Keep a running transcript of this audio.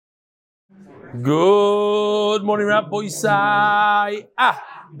Good morning, Rabbi Isai.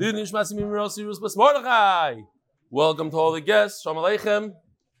 Welcome to all the guests. Shalom Aleichem.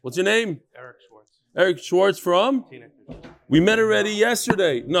 What's your name? Eric Schwartz. Eric Schwartz from? Tina. We met already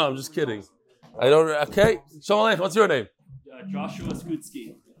yesterday. No, I'm just kidding. I don't. Okay. Shalom Aleichem. What's your name? Joshua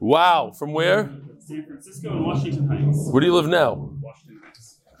Skutsky. Wow. From where? San Francisco and Washington Heights. Where do you live now? Washington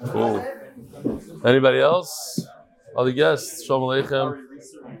Heights. Cool. Anybody else? Other guests? Shalom Aleichem.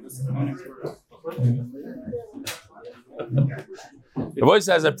 The voice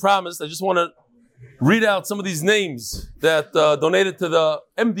says, I promised, I just want to read out some of these names that donated to the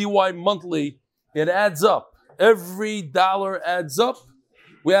MDY monthly. It adds up. Every dollar adds up.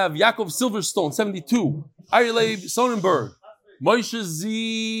 We have Yaakov Silverstone, 72. Aryleib Sonnenberg. Moshe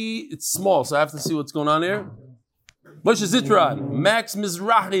Z. It's small, so I have to see what's going on here. Moshe Zitran. Max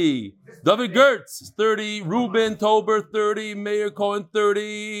Mizrahi. David Gertz, 30. Ruben Tober, 30. Meir Cohen,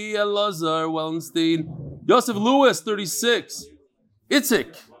 30. Elazar Wellenstein. Yosef Lewis, 36.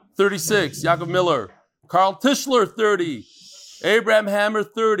 Itzik, 36. Yaakov Miller. Carl Tischler, 30. Abraham Hammer,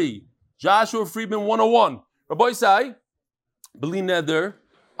 30. Joshua Friedman, 101. Rabbi Isai, Beli Neder,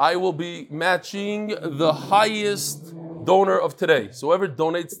 I will be matching the highest donor of today. So whoever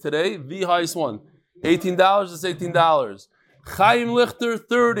donates today, the highest one. $18 is $18. Chaim Lichter,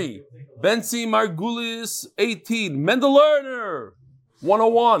 30. Benzi Margulis, 18. Mendel Lerner,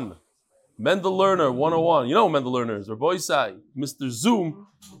 101. Mendel Lerner, 101. You know who Mendel Lerner is. Rabbi Isai, Mr. Zoom,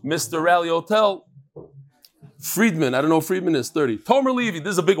 Mr. Rally Hotel. Friedman, I don't know who Friedman is, 30. Tomer Levy,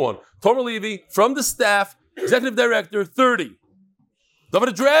 this is a big one. Tomer Levy, from the staff, executive director, 30. David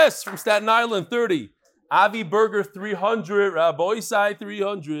Address from Staten Island, 30. Avi Berger, 300. Rabbi Isai,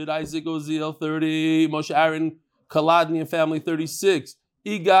 300. Isaac Oziel, 30. Moshe Aaron Kaladny and family, 36.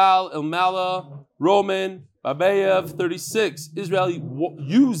 Igal Elmala Roman Babayev, 36. Israeli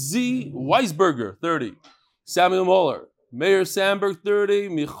UZ Weisberger, 30. Samuel Moller. Mayor Sandberg, 30.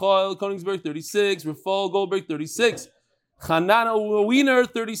 Michael Konigsberg, 36. Rafal Goldberg, 36. Hanana Wiener,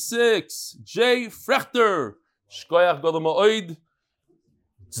 36. Jay Frechter. Shkoyach Godel Ma'oid.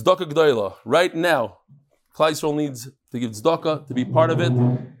 Tzedakah G'dayla. Right now, Klal Yisrael needs to give tzedakah, to be part of it.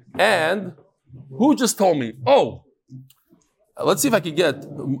 And who just told me? Oh, let's see if I can get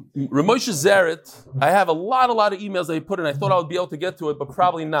Ramosha Zaret. I have a lot of emails that he put in. I thought I would be able to get to it, but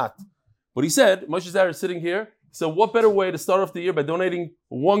probably not. But he said, Moshe Zaret is sitting here. He said, what better way to start off the year by donating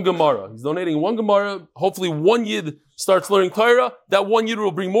one Gemara? He's donating one Gemara. Hopefully one Yid starts learning Torah. That one Yid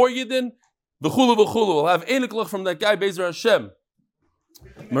will bring more Yid in. V'chulu v'chulu. We'll have Einik from that guy, Bezer Hashem.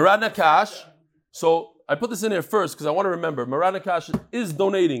 Marad Nakash. So I put this in here first because I want to remember. Marad Nakash is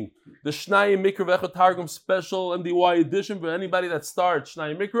donating the Shnai Mikra V'Echad Targum special MDY edition for anybody that starts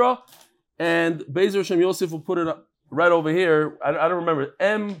Shnai Mikra. And Bezer Hashem Yosef will put it right over here. I don't remember.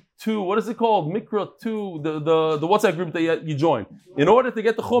 M2, what is it called? Mikra 2, the WhatsApp group that you join. In order to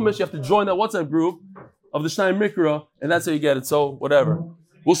get the Chumash, you have to join that WhatsApp group of the Shnai Mikra, and that's how you get it. So, whatever.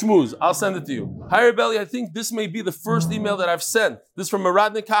 We'll schmooze. I'll send it to you. Hi, Rebelli, I think this may be the first email that I've sent. This is from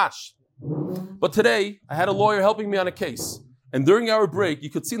Marad Nakash. But today, I had a lawyer helping me on a case. And during our break,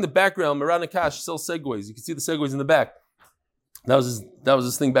 you could see in the background, Marad Nakash sells Segways. You could see the Segways in the back. That was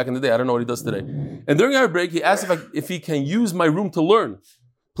his thing back in the day. I don't know what he does today. And during our break, he asked if he can use my room to learn.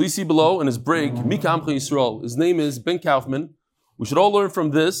 Please see below in his break, Mika Amcha Yisrael. His name is Ben Kaufman. We should all learn from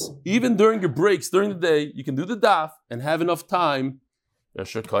this. Even during your breaks, during the day, you can do the daf and have enough time.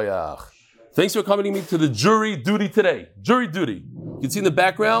 Thanks for accompanying me to the jury duty today. Jury duty. You can see in the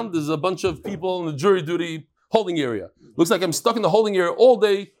background, there's a bunch of people in the jury duty holding area. Looks like I'm stuck in the holding area all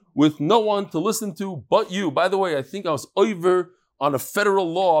day with no one to listen to but you. By the way, I think I was over on a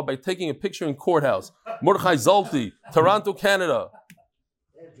federal law by taking a picture in courthouse. Mordechai Zolti, Toronto, Canada.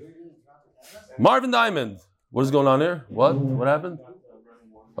 Marvin Diamond. What is going on here? What happened?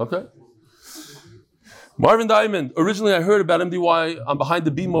 Okay. Marvin Diamond. Originally, I heard about MDY on Behind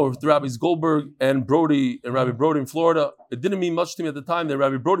the Bimo with Rabbis Goldberg and Brody and Rabbi Brody in Florida. It didn't mean much to me at the time that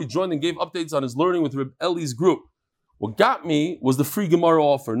Rabbi Brody joined and gave updates on his learning with Reb Eli's group. What got me was the free Gemara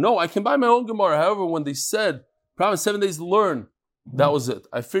offer. No, I can buy my own Gemara. However, when they said, promise 7 days to learn, that was it.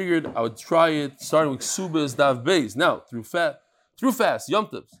 I figured I would try it, starting with Subas, Dav Beis. Now, through fast, Yom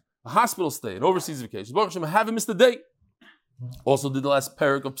Tovs, a hospital stay, an overseas vacation. Baruch Hashem, I haven't missed a day. Also did the last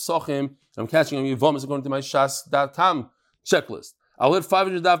parak of Psachim. I'm catching on Yevomis according to my Shas.com checklist. I'll hit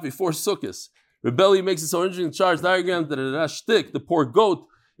 500 daf before Sukkot. Rebellion makes it so interesting. Charge diagram, shtick, the poor goat.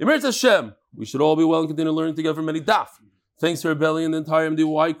 Emeretz Hashem. We should all be well and continue learning together for many daf. Thanks to Rebellion and the entire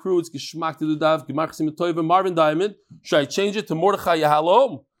MDY crew. It's Geshmak to the daf. Gemachsim Toiva Marvin Diamond. Should I change it to Mordechai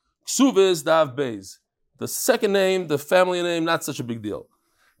Yahalom? Ksuviz Dav Beis. The second name, the family name, not such a big deal.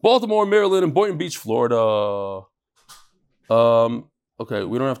 Baltimore, Maryland, and Boynton Beach, Florida. Okay,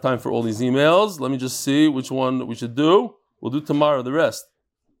 we don't have time for all these emails. Let me just see which one we should do. We'll do tomorrow the rest.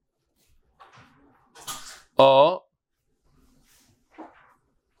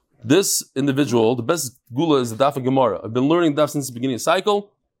 This individual, the best gula is the Daf of Gemara. I've been learning Daf since the beginning of the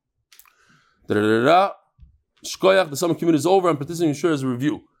cycle. Shkoyach, the summer community is over. I'm participating in sure as a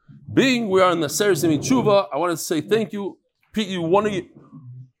review. Being we are in the Seres Yemi Tshuva, I wanted to say thank you.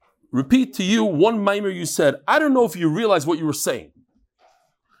 Repeat to you one mimer you said. I don't know if you realize what you were saying,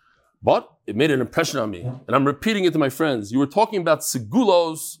 but it made an impression on me, and I'm repeating it to my friends. You were talking about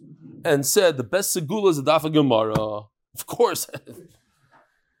segulos and said the best segula is the Daf of Gemara. Of course.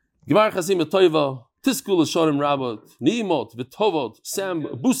 Gemara Chasim Toiva, Tiskul Shonim Rabot, Niimot, Vitovot, Sam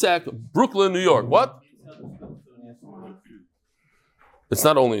Busak, Brooklyn, New York. What? It's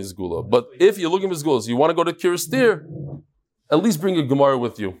not only a segula, but if you're looking for segulas, you want to go to Kiristir, at least bring a Gemara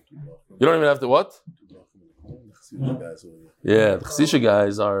with you. You don't even have to what? Yeah, the Chasisha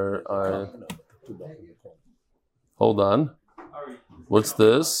guys are. Hold on. What's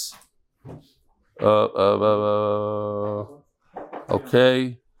this?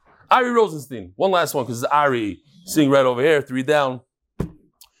 Okay. Ari Rosenstein. One last one, because it's Ari sitting right over here, 3 down.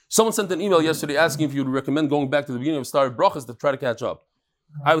 Someone sent an email yesterday asking if you would recommend going back to the beginning of Star Brachas to try to catch up.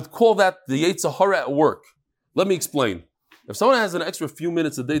 I would call that the Yetzer Hara at work. Let me explain. If someone has an extra few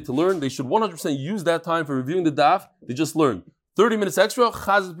minutes a day to learn, they should 100% use that time for reviewing the daf. They just learned. 30 minutes extra,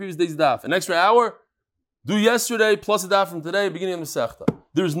 chaz the previous day's daf. An extra hour, do yesterday plus a daf from today, beginning of the Masechta.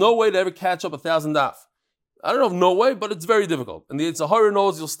 There's no way to ever catch up 1,000 daf. I don't know if no way, but it's very difficult. And the Yetzer Hara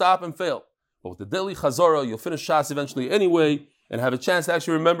knows you'll stop and fail. But with the daily chazara, you'll finish Shas eventually anyway and have a chance to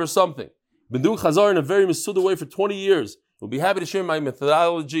actually remember something. Been doing chazara in a very Masuda way for 20 years. We'll be happy to share my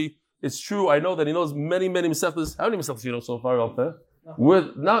methodology. It's true. I know that he knows many Masechtas. How many Masechtas you know so far, Alpeh?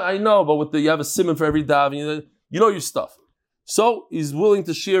 I know, but you have a simon for every dav. You know your stuff. So he's willing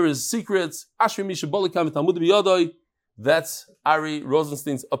to share his secrets. That's Ari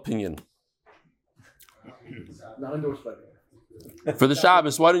Rosenstein's opinion. Not endorsed by me. For the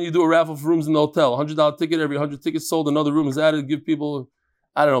Shabbos, why don't you do a raffle for rooms in the hotel? $100 ticket, every 100 tickets sold, another room is added. Give people,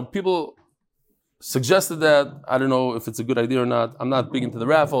 I don't know, people suggested that. I don't know if it's a good idea or not. I'm not big into the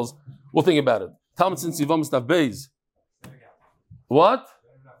raffles. We'll think about it. Talmud since Yivam Stav Beis. What?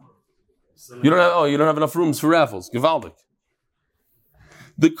 You don't have enough rooms for raffles. Gewaldig.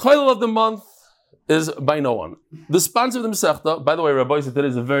 The koil of the month is by no one. The sponsor of the Masechta, by the way, Rabbi said today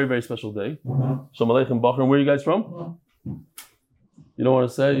is a very, very special day. Shalom Aleichem Bachar. Where are you guys from? You don't want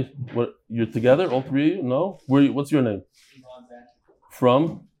to say what you're together, all three of you? No? What's your name?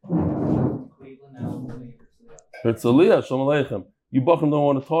 From? Herzliya. Shalom Aleichem. You Bachar don't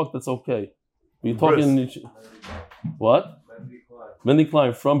want to talk, that's okay. You're talking. What? Mendy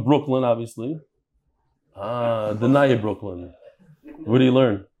Klein from Brooklyn, obviously. Denaya Brooklyn. Where do you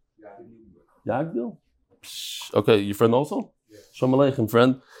learn? Yagdil? Okay, your friend also? Shalom Aleichem,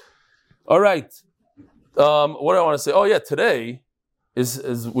 friend. All right. What do I want to say? Oh yeah, today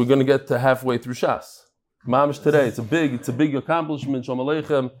is we're going to get to halfway through Shas. Mamish today. It's a big accomplishment. Shalom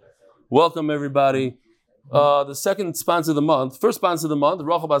Aleichem. Welcome everybody. The second sponsor of the month, first sponsor of the month,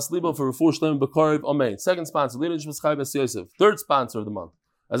 Rachel Bas Libo for Refuah Shlem B'Karev Amen. Second sponsor, Lina Nishmas Chai Bas Yosef. Third sponsor of the month,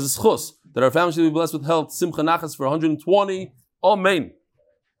 as a schus that our family should be blessed with health. Simcha Nachas for 120. Amen.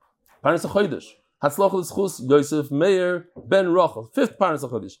 Parnas HaChodesh. Hatzloch l'schus Yosef Meir Ben Rachel. Fifth Parnas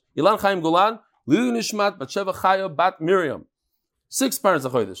HaChodesh. Ilan Chaim Golan. Lili Nishmat Bat Sheva Chaya Bat Miriam. Sixth Parnas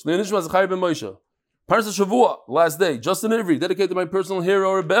HaChodesh. Lili Nishmat Zachariah Ben Moshe. Parnas HaShavua. Last day. Justin Ivry. Dedicated to my personal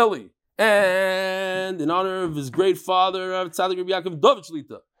hero Rebelli. And in honor of his great father, Tzaddik Rabbi Yaakov David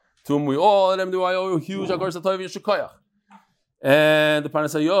Shlita, to whom we all at MDY owe a huge Agor Satoiv Yeshikoyach. And the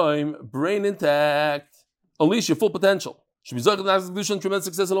Parnas HaYoim, brain intact, unleash your full potential. Should be Zochid Nazis Kiddushin, tremendous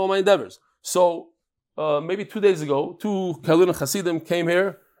success in all my endeavors. So, maybe 2 days ago, 2 Kalina Hasidim came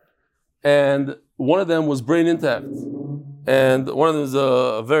here, and one of them was brain intact. And one of them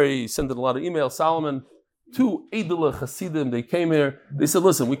is sent in a lot of emails, Solomon. 2 Eidele Hasidim, they came here. They said,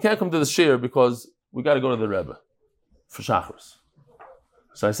 listen, we can't come to the shir because we got to go to the Rebbe for Shachris.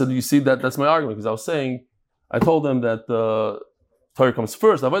 So I said, you see, that's my argument, because I told them that Torah comes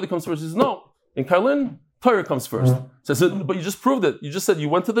first. Avodah comes first. He says, no. In Karlin, Torah comes first. So I said, but you just proved it. You just said you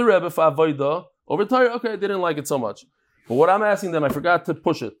went to the Rebbe for Avodah over Torah. Okay, they didn't like it so much. But what I'm asking them, I forgot to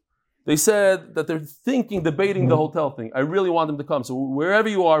push it. They said that they're debating the hotel thing. I really want them to come. So whoever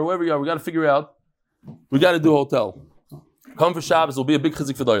you are, we got to figure out. We got to do a hotel. Come for Shabbos. It'll be a big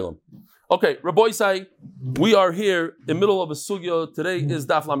chizik for Doilam. Okay, Rabbi Isai, we are here in the middle of a sugya. Today is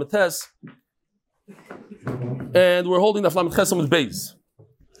Daf Lamed Tes, and we're holding Daf Lamed Ches on the base.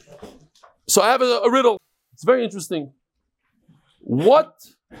 So I have a riddle. It's very interesting. What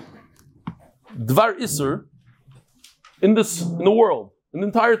dvar iser in the world, in the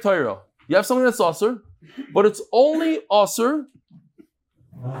entire Torah, you have something that's aser, but it's only aser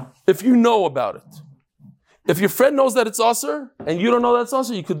if you know about it. If your friend knows that it's aser and you don't know that's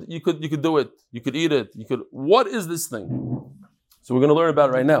aser, you could do it. You could eat it. What is this thing? So we're going to learn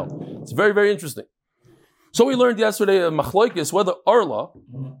about it right now. It's very, very interesting. So we learned yesterday a machloikis whether arla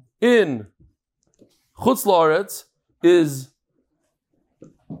in Chutz La'aretz is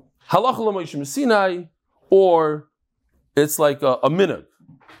halacha l'Moshe Sinai, or it's like a minhag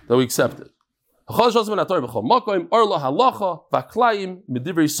that we accepted. And the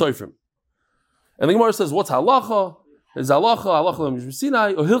Gemara says, what's halacha? Is halacha l'Moshe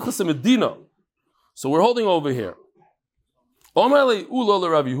Sinai or hilchas medina? So we're holding over here. 8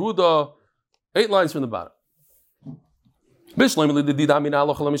 lines from the bottom.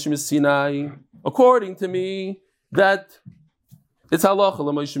 According to me, that it's halacha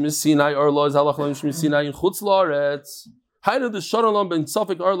l'Moshe Sinai, or law is halacha l'Moshe Sinai in Chutz La'aretz. Hainu the sharon ben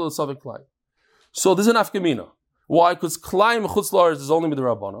safek arlo safek klai. So there's an afkamina. Why? Because klai in Chutz La'aretz is only with the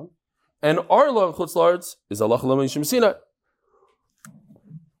Rabbanon, and arlo in Chutz La'aretz is halacha l'Moshe Sinai.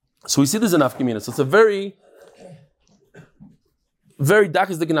 So we see there's an afkamina. So it's a very, very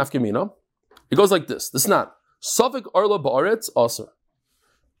dakizdik afkamina. It goes like this. This is not safek arlo ba'aretz aser.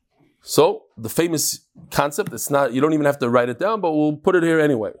 So the famous concept, it's not, you don't even have to write it down, but we'll put it here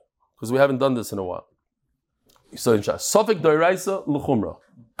anyway, because we haven't done this in a while. So in Shas, Safek D'Oraisa L'Chumra,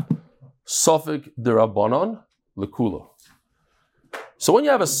 Safek D'Rabbanan L'Kula. So when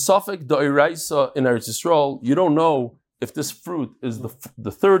you have a Safek D'Oraisa in Eretz Yisrael, you don't know if this fruit is the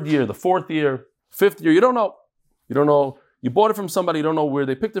third year, the fourth year, fifth year. You don't know. You don't know. You bought it from somebody. You don't know where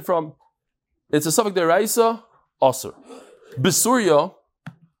they picked it from. It's a Safek D'Oraisa Aser. B'Surya.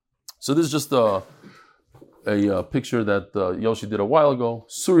 So this is just a picture that Yoshi did a while ago.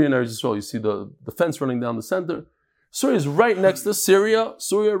 Syria and Eretz Yisrael, you see the fence running down the center. Syria is right next to Syria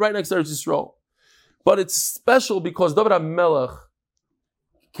right next to Eretz Yisrael. But it's special because David HaMelech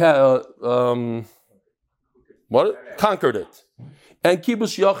conquered it. And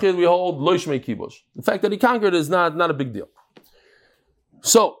Kibush Yachid, we hold Loishmei Kibush. The fact that he conquered is not a big deal.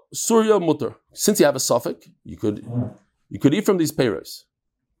 So, Syria Mutter. Since you have a suffix, you could eat from these peiros.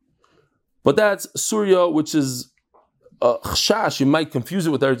 But that's Surya, which is chashash. You might confuse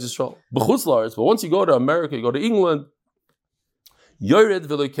it with Eretz Yisrael. B'chutz la'aretz. But once you go to America, you go to England, yored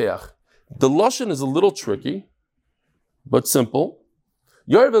v'loikeach. The lashon is a little tricky, but simple.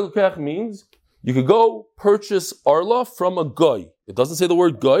 Yored v'loikeach means you could go purchase arla from a goy. It doesn't say the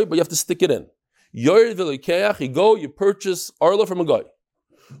word goy, but you have to stick it in. Yored v'loikeach. You go, you purchase arla from a goy.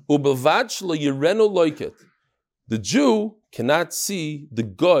 Ubelvach lo yirenu loiket. The Jew cannot see the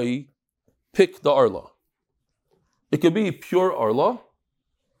goy pick the arla. It could be pure arla,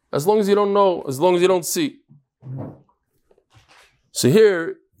 as long as you don't know, as long as you don't see. So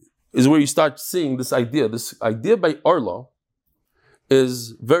here is where you start seeing this idea. This idea by arla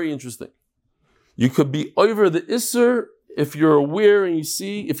is very interesting. You could be over the isser if you're aware and you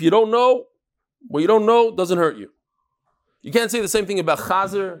see. If you don't know, what you don't know doesn't hurt you. You can't say the same thing about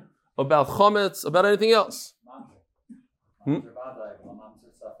chazer, about chometz, about anything else.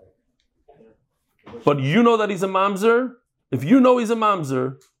 But you know that he's a mamzer. If you know he's a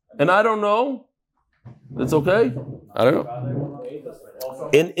mamzer, and I don't know, it's okay. I don't know.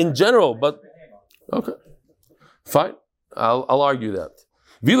 In general, but okay, fine. I'll argue that.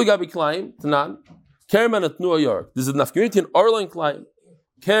 Vila gabi klaim tanan kerem anatnu ayar. This is nafkamiti in Arlen klaim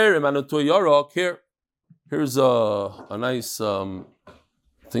kerem anatnu ayar. Here's a nice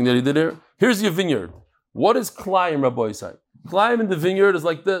thing that he did here. Here's your vineyard. What is klaim, Rabbi Yisai? Klaim in the vineyard is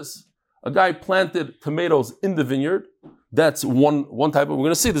like this. A guy planted tomatoes in the vineyard. That's one type of. We're going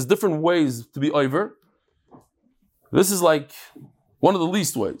to see there's different ways to be over. This is like one of the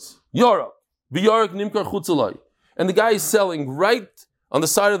least ways. Yara, v'yarak nimkar chutzalai, and the guy is selling right on the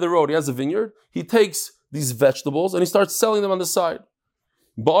side of the road. He has a vineyard. He takes these vegetables and he starts selling them on the side.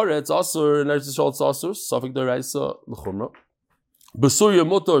 Ba'aretz asur, and Eretz Yisrael it's asur. Safek d'oraisa l'chumra. B'surya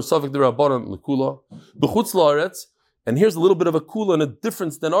mutar safek d'rabbanan l'kula. B'chutz la'aretz. And here's a little bit of a kula and a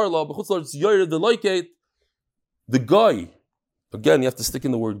difference than our law. The guy, again, you have to stick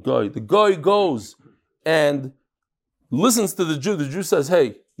in the word guy. The guy goes and listens to the Jew. The Jew says,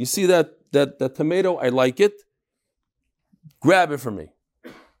 hey, you see that tomato? I like it. Grab it from me.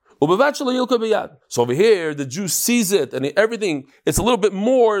 So over here, the Jew sees it and everything, it's a little bit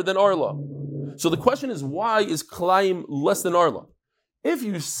more than our law. So the question is, why is Klaim less than our law? If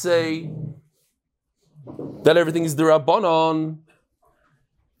you say that everything is the Rabbanon,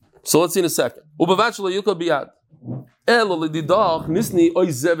 So let's see in a second. Ubavachla yukal biyad. Elo lididach nisni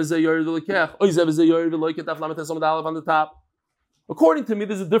oizev ze yored v'lekech oizev ze yored v'loket aflamet esamad aleph on the top. According to me,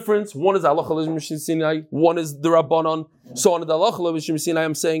 there's a difference. One is halacha l'mishim sinai. One is the rabbanon. So on the halacha l'mishim sinai,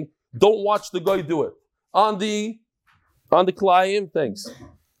 I'm saying don't watch the guy do it. On the klayim, thanks.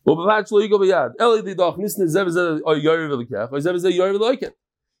 Ubavachla yukal biyad. Elo lididach nisni zev ze yored v'lekech oizev ze yored v'loket.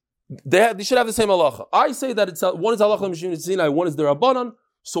 They should have the same halacha. I say that one is halacha l'mishim sinai. One is the rabbanon.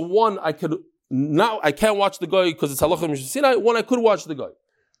 So one I can't watch the guy because it's halacha mishum sinai. One I could watch the guy,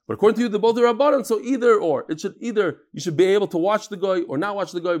 but according to you, they're both the rabbanon. So either or, you should be able to watch the guy or not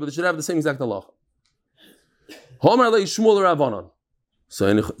watch the guy, but they should have the same exact halacha. So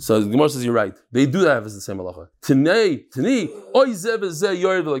the Gemara says you're right. They do have the same halacha.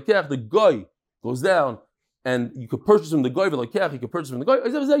 The guy goes down, and you could purchase from the guy. You could purchase from the guy.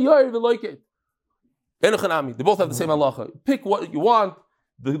 They both have the same halacha. Pick what you want.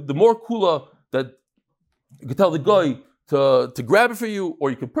 The more kula that you could tell the guy to grab it for you, or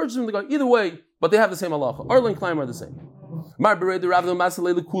you could purchase from the guy. Either way, but they have the same halacha. Arla and Klein are the same.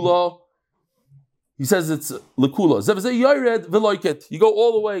 He says it's lekula. You go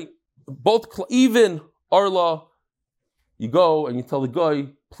all the way, even Arla. You go and you tell the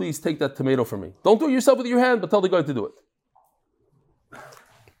guy, please take that tomato from me. Don't do it yourself with your hand, but tell the guy to do it.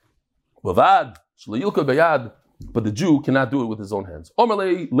 But the Jew cannot do it with his own hands.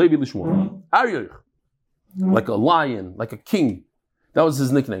 Like a lion, like a king. That was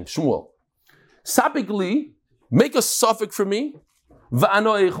his nickname, Shmuel. Sapikli, make a suffix for me.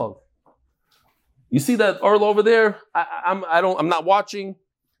 You see that Arla over there? I'm not watching.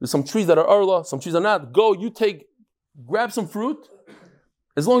 There's some trees that are Arla, some trees are not. Go, grab some fruit.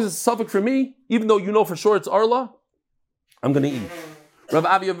 As long as it's a suffix for me, even though you know for sure it's Arla, I'm going to eat.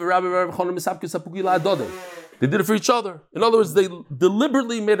 They did it for each other. In other words, they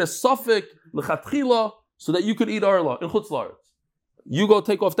deliberately made a suffix l'chatchila so that you could eat Arla in Chutz La'aretz. You go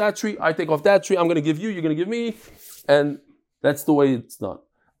take off that tree, I take off that tree, I'm going to give you, you're going to give me, and that's the way it's done.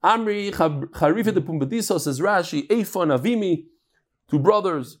 Amri Charifet de Pumbedisa, says Rashi, Eifa and Avimi, two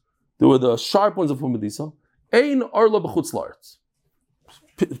brothers, they were the sharp ones of Pumbedisa. Ein Arla b'Chutz La'aretz.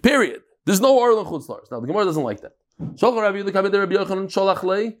 Period. There's no Arla in Chutz La'aretz. Now the Gemara doesn't like that.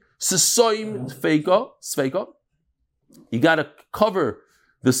 You got to cover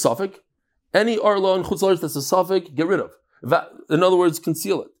the suffix. Any Arla in Chutz La'aretz that's a suffix, get rid of. In other words,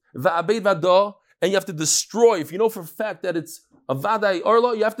 conceal it. And you have to destroy. If you know for a fact that it's a Vadai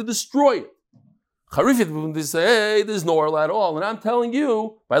Arla, you have to destroy it. They say, hey, there's no Arla at all. And I'm telling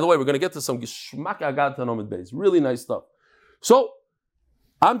you, by the way, we're going to get to some Geshmak Agat Tanomid Beis. Really nice stuff. So,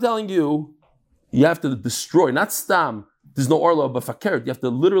 I'm telling you, you have to destroy, not stam. There's no Arla, but fakert. You have to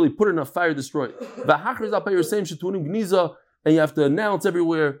literally put it in a fire, destroy it. And you have to announce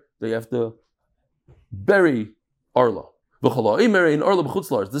everywhere that you have to bury Arla.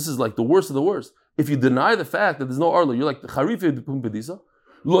 This is like the worst of the worst. If you deny the fact that there's no Arla, you're like the Charife de Pumbedisa.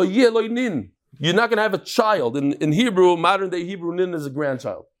 You're not going to have a child. In Hebrew, modern day Hebrew, nin is a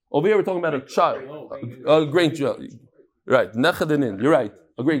grandchild. Over here we're talking about a child, a grandchild. Right, neched and nin. You're right,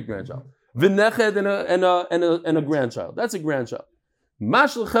 a great grandchild. V'neched and a grandchild. That's a grandchild.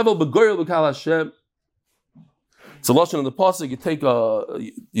 Mashal chevel begoyel b'kal Hashem. It's a lashon in the pasuk. You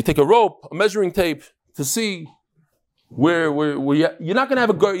take a rope, a measuring tape, to see where you're not going to have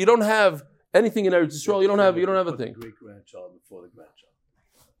a girl. You don't have anything in Eretz Yisrael. You don't have a thing. Great grandchild before the grandchild.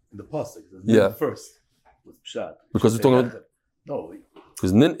 In the pasuk, yeah. First with pshat. Because we're talking about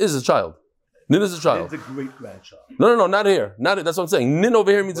because nin is a child. Nin is a child. It's a great grandchild. No, not here. That's what I'm saying. Nin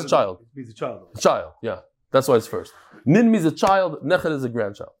over here means a child. It means a child. A child, yeah. That's why it's first. Nin means a child. Neched is a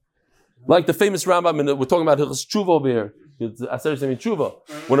grandchild. Like the famous Rambam, we're talking about his tshuva over here. It's Aser Semi tshuva.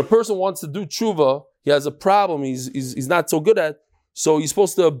 When a person wants to do tshuva, he has a problem. He's not so good at. So he's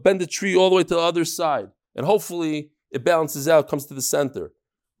supposed to bend the tree all the way to the other side, and hopefully it balances out, comes to the center.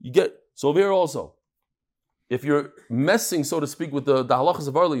 So over here also. If you're messing, so to speak, with the halachas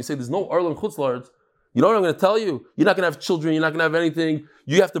of Arla, you say there's no Arla in Chutz La'aretz, you know what I'm going to tell you? You're not going to have children, you're not going to have anything,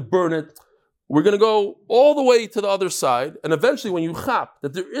 you have to burn it. We're going to go all the way to the other side, and eventually when you chap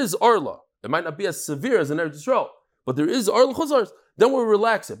that there is Arla, it might not be as severe as in Eretz Yisrael, but there is Arla in Chutz La'aretz, then we'll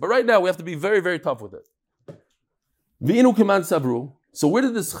relax it. But right now we have to be very, very tough with it. V'inu kiman savru. So where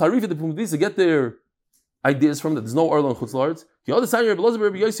did this Charif de Pumbedisa get their ideas from that there's no Arla in Chutz La'aretz? Oh, this is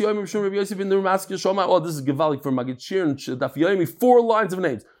Gevalik for Magid Shir and Daf Yomi, 4 lines of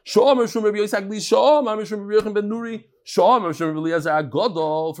names. From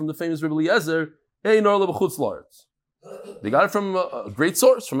the famous Rebbe Eliezer, they got it from a great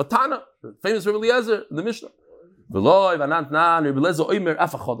source, from a Tana, famous Rebbe Eliezer, in the Mishnah.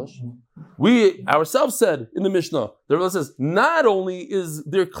 We ourselves said in the Mishnah, the Rebbe says, not only is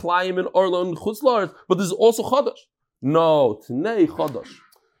there Klayim and Arla and Chutz La'aretz, but there's also Chadash. No, Tnei Chadash.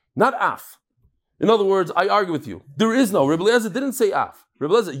 Not Af. In other words, I argue with you. There is no. Rebbe Eliezer didn't say Af.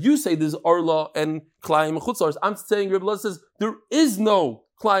 Rebbe Eliezer, you say there's Arla and Klayim and Chutz La'aretz. I'm saying Rebbe Eliezer says there is no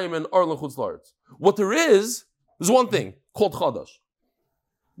Klayim and Arla and Chutz La'aretz. What there is one thing called Chadash.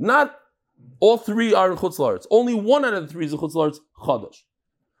 Not all three are in Chutz La'aretz. Only one out of the three is in Chutz La'aretz, Chadash.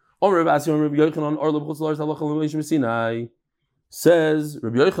 Says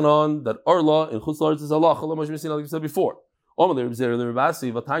Rabbi Yochanan that Arla in Chutz La'aretz is halacha like we said before.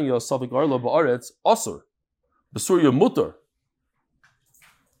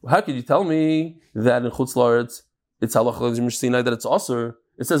 How could you tell me that in Chutz La'aretz it's halacha that it's asur?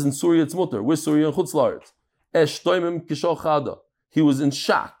 It says in Surya it's mutter. Where's Surya in Chutz La'aretz? He was in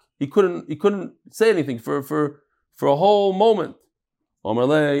shock. He couldn't say anything for a whole moment.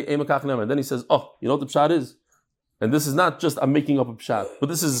 Then he says, "Oh, you know what the pshat is?" And this is not just I'm making up a pshat, but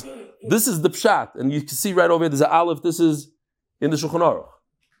this is the pshat, and you can see right over here. There's an aleph. This is in the Shulchan Aruch.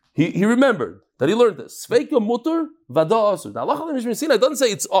 He remembered that he learned this. Sveika mutter vada asur. The halacha l'mishmir Sinai doesn't say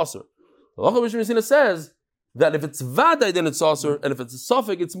it's asur. The halacha l'mishmir Sinai says that if it's vada, then it's asur, and if it's a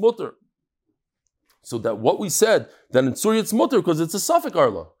suffix, it's mutter. So that what we said, then in Surya it's mutter because it's a suffix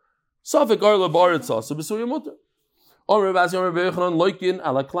arla. Suffix arla ba'aretz asur b'Surya mutter. And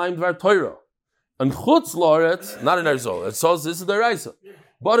Chutz La'aretz, not in Erzol, it says this is the Raisa.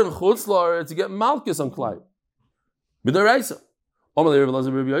 But in Chutz La'aretz, you get Malchus on Klaim. With the Raisa. But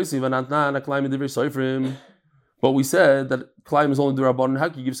we said that Klaim is only the Rabbanan. How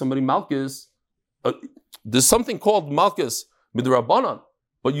can you give somebody Malchus? There's something called Malchus with the Rabbanan.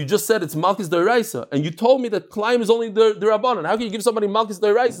 But you just said it's Malchus the Raisa. And you told me that Klaim is only the Rabbanan. How can you give somebody Malchus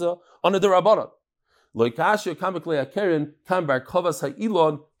the Raisa on the Rabbanan? So it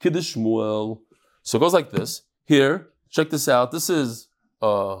goes like this. Here, check this out. This is,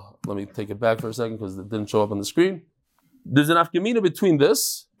 let me take it back for a second because it didn't show up on the screen. There's an afkamina between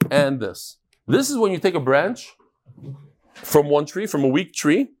this and this. This is when you take a branch from one tree, from a weak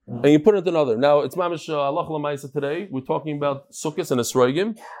tree, and you put it in another. Now, it's mamish halacha l'maisa today. We're talking about sukkahs and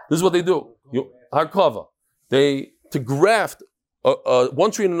esroigim. This is what they do. Harkava. To graft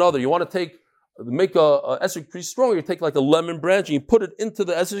one tree in another, you want to make a esrog tree stronger, you take like a lemon branch and you put it into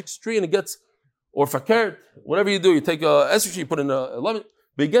the esrog tree and it gets, or fakert, whatever you do, you take a esrog tree, you put in a lemon,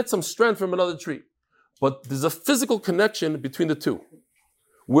 but you get some strength from another tree. But there's a physical connection between the two.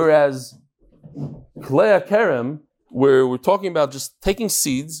 Whereas Klei Kerem, where we're talking about just taking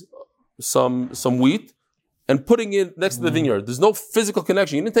seeds, some wheat, and putting it next to the vineyard. There's no physical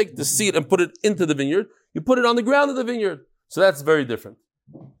connection. You didn't take the seed and put it into the vineyard. You put it on the ground of the vineyard. So that's very different.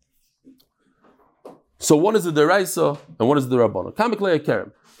 So one is the deraisa and one is the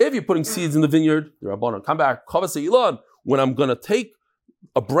rabbanon. If you're putting seeds in the vineyard, the rabbanon. Come back. When I'm going to take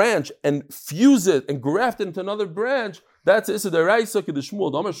a branch and fuse it and graft it into another branch, that's the deraisa ke the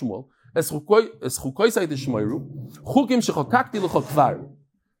Shmuel, Domer Shmuel. So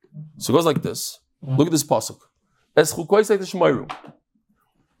it goes like this. Look at this pasuk.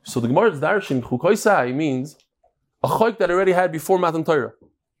 So the Gemara's darshan chukoisai means a chayk that I already had before Matan Torah.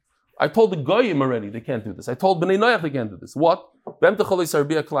 I told the Goyim already they can't do this. I told Bnei Noach they can't do this. What? You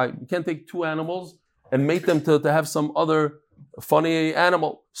can't take two animals and make them to have some other funny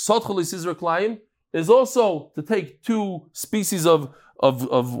animal. Is also to take two species of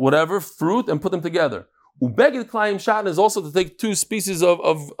whatever fruit and put them together. Ubeged Klayim Shatn is also to take two species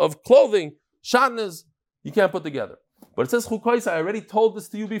of clothing. Shatn is you can't put together. But it says Chukoisa, I already told this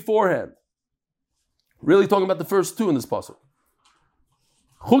to you beforehand. Really talking about the first two in this pasuk.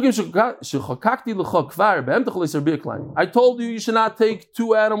 I told you should not take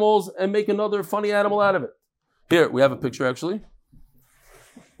two animals and make another funny animal out of it. Here, we have a picture actually.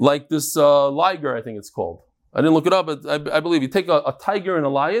 Like this liger, I think it's called. I didn't look it up, but I believe you take a tiger and a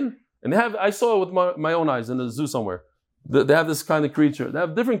lion, and I saw it with my own eyes in a zoo somewhere. They have this kind of creature. They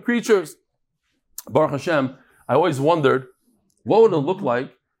have different creatures. Baruch Hashem, I always wondered, what would it look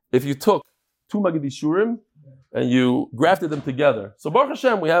like if you took two Magid Shurim and you grafted them together? So Baruch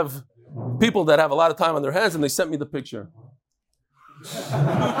Hashem, we have people that have a lot of time on their hands, and they sent me the picture.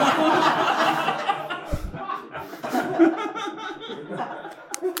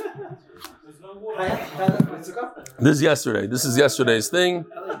 This is yesterday. This is yesterday's thing.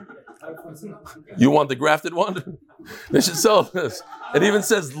 You want the grafted one? They should sell this. It even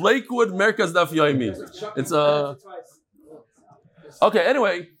says Lakewood Merkaz Daf Yomi. It's a okay.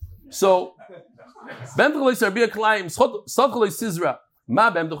 Anyway, so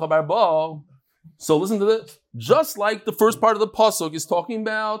So listen to this. Just like the first part of the pasuk is talking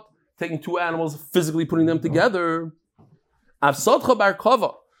about taking two animals, physically putting them together. Avsadcha bar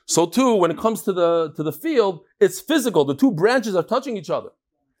kava. So too, when it comes to the field, it's physical. The two branches are touching each other,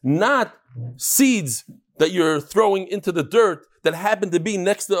 not seeds that you're throwing into the dirt that happen to be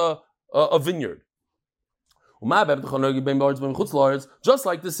next to a vineyard. Just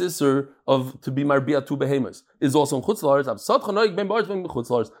like this isser of to be marbia two behemoths is also in chutz la'aretz.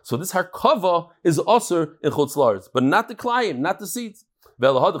 So this harkava is also in chutz la'aretz, but not the klayim, not the seeds.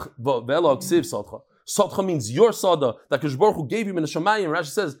 Sadcha means your sada that Kadosh Baruch Hu gave you in the Shamayim. Rashi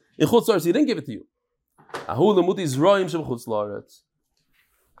says in chutz la'aretz he didn't give it to you.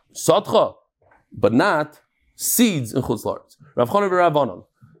 Sadcha, but not seeds in chutz la'aretz. Rav Chana v'Ravanan.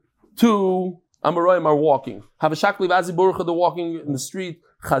 Two Amoraim are walking. Have a shakli vazi barucha. They're walking in the street.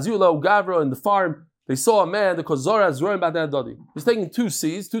 Chazula ugavra in the farm. They saw a man. The kozora is roaring about that dodi. He's taking two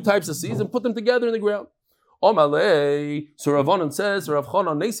seeds, two types of seeds, and put them together in the ground. Omalei. So Rav Anan says, Rav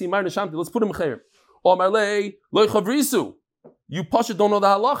Chana Nesi Mar Neshamti. Let's put him chayrim. Omalei loy chavrisu. You pasha don't know the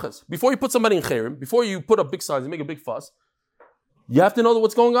halachas. Before you put somebody in chayrim, before you put up big signs and make a big fuss, you have to know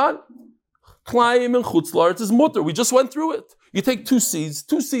what's going on. Klayim and chutz la'aretz is mutter. We just went through it. You take two seeds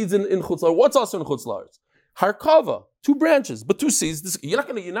in chutz la'aretz. What's also in chutz la'aretz? Harkava, two branches, but two seeds. You're not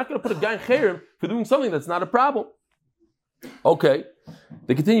gonna put a guy in chayrim for doing something that's not a problem. Okay,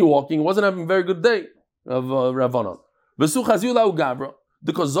 they continue walking. It wasn't having a very good day of Ravanon.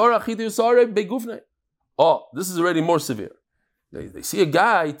 Oh, this is already more severe. They see a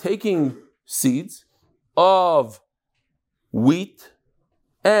guy taking seeds of wheat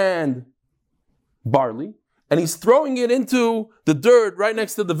and barley, and he's throwing it into the dirt right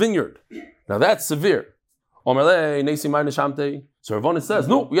next to the vineyard. Now that's severe. So Ravana says,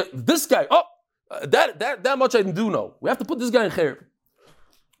 no, this guy, that much I do know. We have to put this guy in chayr.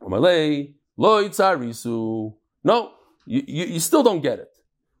 No, you still don't get it.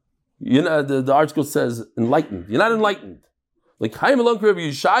 You know, the article says enlightened. You're not enlightened. Like Chaim Elon Rabbi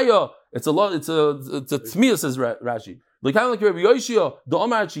Yishaya, it's a tmiyah, says Rashi. Like Chaim Elon Rabbi Yoshia, the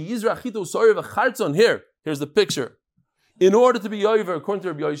Omar Yizra Chito Sori v'Chartzon. Here's the picture. In order to be yover, according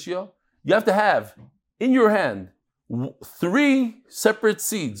to Rabbi Yoshia, you have to have in your hand three separate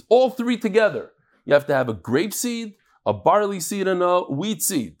seeds, all three together. You have to have a grape seed, a barley seed, and a wheat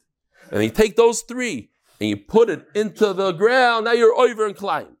seed. And you take those three and you put it into the ground. Now you're over and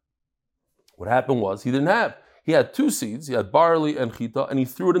climb. What happened was he had two seeds. He had barley and chita, and he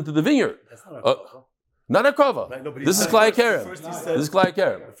threw it into the vineyard. That's not a kava. Not a kava. Right, this is klai kerem. This is klai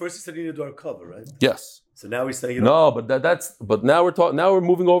kerem. First he said you need to do a cover, right? Yes. So now he's saying but now we're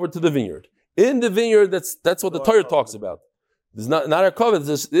moving over to the vineyard. In the vineyard, that's what the Torah talks about. There's not a cover.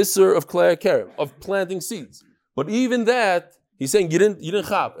 There's this issur of klei kerem, of planting seeds. But even that, he's saying you didn't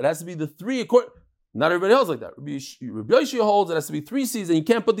chab. It has to be the three. Not everybody else like that. Rabbi Yoshia holds it has to be three seeds, and you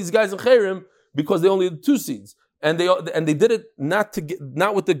can't put these guys in chayrim because they only had two seeds, and they did it not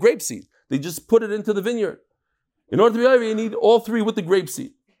with the grape seed. They just put it into the vineyard. In order to be over, you need all three with the grape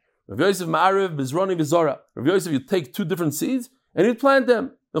seed. Rabbi Yosef Ma'ariv, Bizroni, Bizora. Rabbi Yosef, you take two different seeds and you plant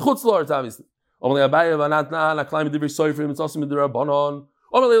them. The chutz la'aretz, obviously.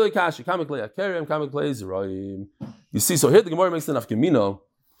 You see, so here the Gemara makes an afkamino.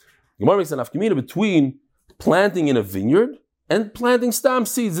 The Gemara makes an afkamino between planting in a vineyard and planting stam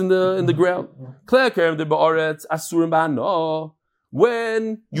seeds in the ground.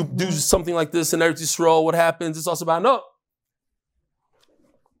 When you do something like this in Eretz Yisrael, what happens? It's also ba'ano.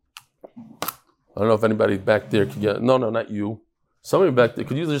 I don't know if anybody back there could get. No, not you. Somebody back there.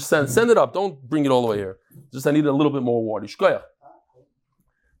 Could you just send it up? Don't bring it all the way here. Just I need a little bit more water.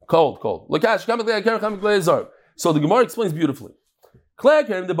 Cold. So the Gemara explains beautifully. When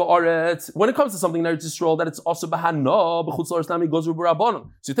it comes to something in Eretz Yisrael that it's also b'hana, b'chutz la'aretz nami goes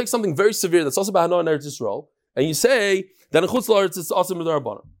b'rabbanon. So you take something very severe that's also b'hana in Eretz Yisrael, and you say that in chutz la'aretz it's also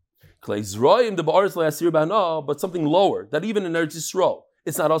b'rabbanon. But something lower, that even in Eretz Yisrael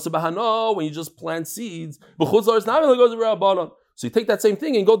it's not also b'hana when you just plant seeds. B'chutz la'aretz nami goes b'rabbanon. So you take that same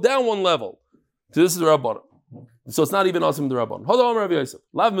thing and go down one level. So this is the rabbanon. So it's not even awesome the rabbanon. Hold on, Rabbi Yosef.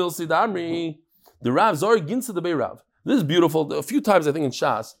 Lav milsi damri. The Rav Zori ginsa the Bei Rav. This is beautiful. A few times I think in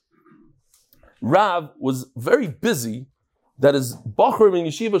Shas, Rav was very busy that his Bachrim in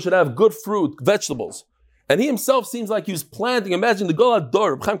Yeshiva should have good fruit, vegetables. And he himself seems like he was planting. Imagine the Golad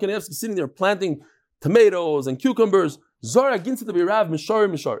Dor, Chaim Kanievsky sitting there planting tomatoes and cucumbers. Zora ginsa the Bei Rav,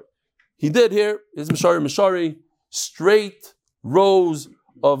 Mishari. He did here, his Mishari, straight rows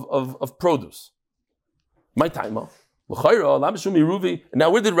of produce. My time, and now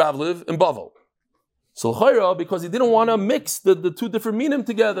where did Rav live? In Bavel. So because he didn't want to mix the two different minim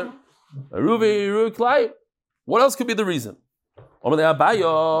together. What else could be the reason?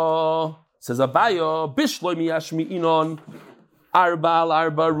 Says Abayo, Bishloi miyashmi inon,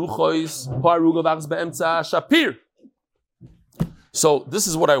 arba ruchois, paruga vachs be'emtza shapir. So this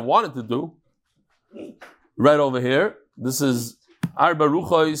is what I wanted to do. Right over here. This is arba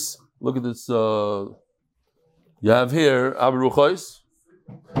ruchois. Look at this. You have here arba ruchois.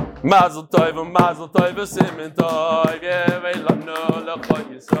 Mazel tov, simin tov, yevelanu lechoy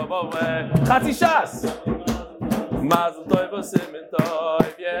yisavaveh. Chatzi shas. Mazel tov, simin tov,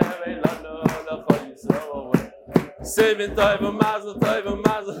 yevelanu lechoy yisavaveh. Simin tov, mazel tov,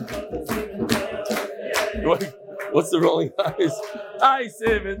 mazel. What's the rolling eyes? I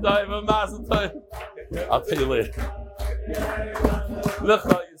simin tov, mazel tov. I'll tell you later.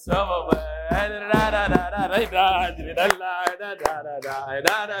 Lechoy yisavaveh. Yeah,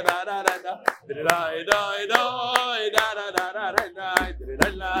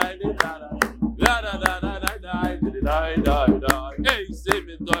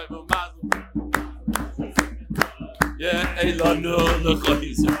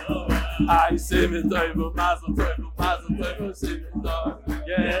 I say me mazel tov, say me tov. Yeah, I say me mazel tov, say me tov.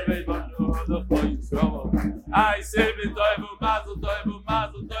 Yeah, say me mazel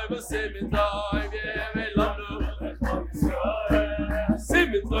tov, say me tov.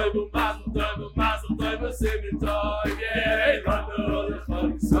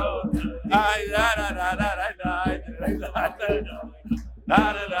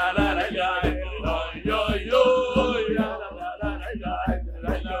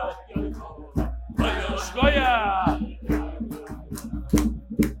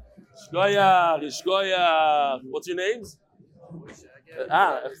 Yeah, Shkoyach. What's your names?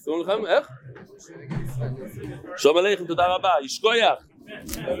 Shalom Aleichem, Toda Rabba. Shkoyach.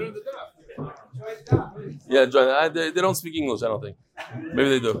 Yeah, John, they don't speak English, I don't think. Maybe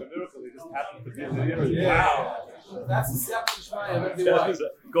they do. Wow. That's a separate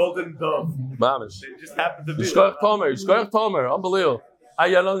Golden dove. Mamish. They just happened to be. Shkoyach Tomer. Unbelievable. I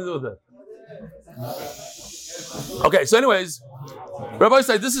had nothing to do with it. Okay, so anyways, Rabbi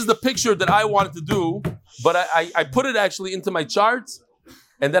said this is the picture that I wanted to do, but I put it actually into my charts,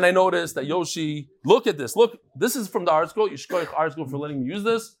 and then I noticed that Yoshi, look at this. Look, this is from the article. Yishkoich article for letting me use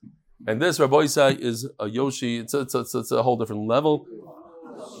this, and this Rabbi said is a Yoshi. It's a whole different level.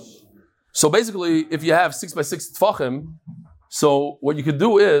 So basically, if you have 6x6 tfachim, so what you could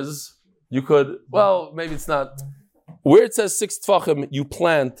do is you could maybe it's not where it says 6 tfachim. You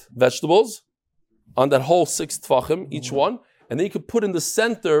plant vegetables on that whole 6 tfachim, each one. And then you could put in the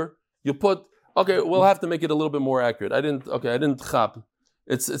center, we'll have to make it a little bit more accurate. I didn't chap.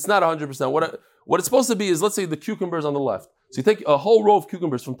 It's not 100%. What it's supposed to be is, let's say the cucumbers on the left. So you take a whole row of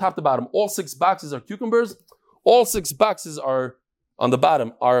cucumbers from top to bottom. All 6 boxes are cucumbers. All 6 boxes are on the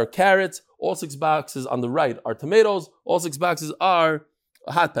bottom are carrots. All 6 boxes on the right are tomatoes. All 6 boxes are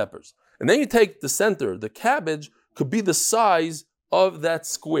hot peppers. And then you take the center. The cabbage could be the size of that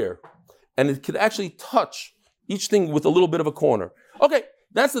square. And it could actually touch each thing with a little bit of a corner. Okay,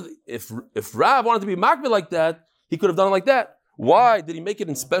 that's if Rav wanted to be makbid like that, he could have done it like that. Why did he make it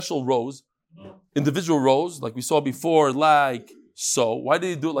in special rows, individual rows, like we saw before, like so? Why did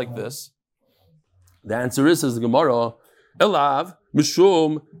he do it like this? The answer is, says the Gemara, Elav,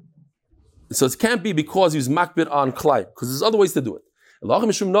 Mishum. So it can't be because he was makbid on Klai, because there's other ways to do it. Elav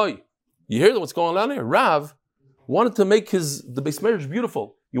Mishum Noi. You hear what's going on here? Rav wanted to make the base marriage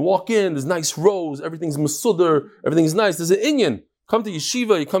beautiful. You walk in, there's nice rows, everything's masudar, everything's nice. There's an inyan. Come to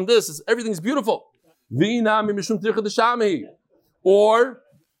yeshiva, you come everything's beautiful. Or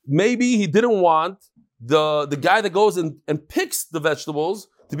maybe he didn't want the guy that goes and picks the vegetables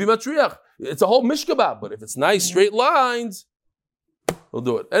to be matriach. It's a whole mishkabah, but if it's nice straight lines, he'll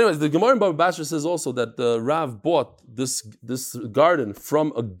do it. Anyways, the Gemara in Baba Basra says also that the Rav bought this garden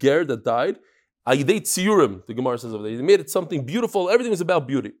from a ger that died. Ayidei tziyurim, the Gemara says over there. They made it something beautiful. Everything was about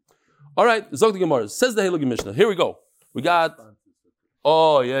beauty. All right, Zog the Gemara. Says the Heilige Mishnah. Here we go. We got,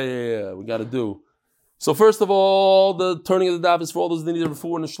 we got to do. So first of all, the turning of the daf is for all those that need a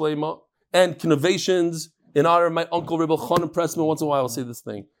refuah and a shleima, and connovations in honor of my uncle Rebbe Chanan Pressman. Once in a while I'll say this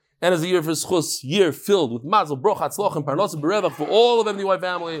thing. And as a year for schus, year filled with mazel, broch, hatzloch, and parnos, and berevach for all of MDY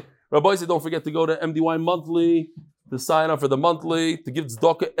family. Rabbi said, don't forget to go to MDY monthly, to sign up for the monthly, to give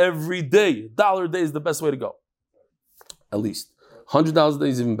tzedakah every day. $1 a day is the best way to go. At least. $100 a day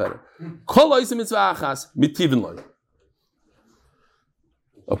is even better.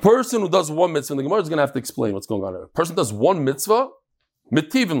 A person who does one mitzvah, and the Gemara is going to have to explain what's going on here. A person does one mitzvah,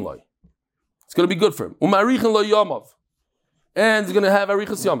 mitivin loy. It's going to be good for him. Umarichin lo yamav. And he's going to have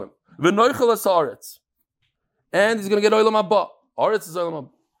arichas yamim. V'noichel es haaretz. And he's going to get oilam haba. Haaretz is oilam haba.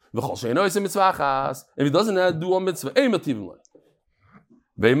 If he doesn't have to do one mitzvah, ein mativim loy.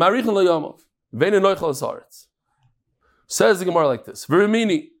 Ve'im marichin loyamav. Ve'in noichal haaretz. Says the Gemara like this.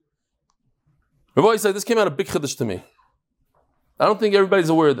 V'rimini. Rabbi said, this came out a big chiddush to me. I don't think everybody's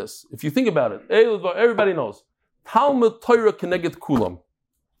aware of this. If you think about it, everybody knows. Talmud Torah keneged kulam.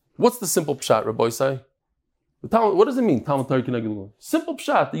 What's the simple pshat, Rabbi say? What does it mean, Talmud Torah keneged kulam? Simple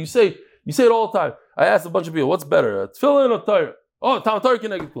pshat that you say it all the time. I asked a bunch of people, what's better, tefillin or Torah? Oh, Talmud Torah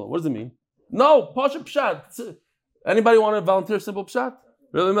keneged kulam. What does it mean? No, pasha pshat. Anybody want to volunteer simple pshat?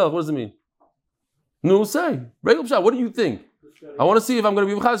 Really, Melch, what does it mean? No, say. Regular pshat, what do you think? I want to see if I'm going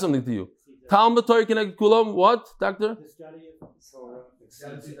to be able to something to you. Talmud Torah keneged kulam, what, doctor?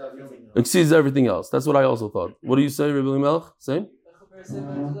 Exceeds everything else. That's what I also thought. What do you say, Rabbi Melch? Same?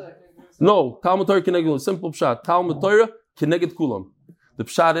 No, Talmud Torah keneged kulam. Simple pshat. Talmud Torah keneged kulam. The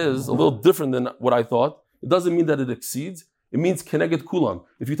pshat is a little different than what I thought. It doesn't mean that it exceeds. It means keneged kulam.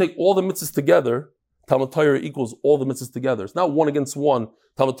 If you take all the mitzvahs together, Talmud Torah equals all the mitzvahs together. It's not one against one.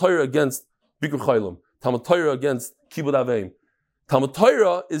 Talmud Torah against Bikur Chaylim. Talmud Torah against Kibud Aveim. Talmud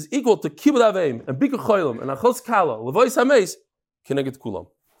Torah is equal to Kibud Aveim and Bikur Chaylim and Achos Kala, Levois Hameis, keneged kulam.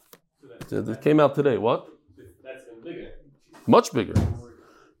 It came out today. What? That's even bigger. Much bigger.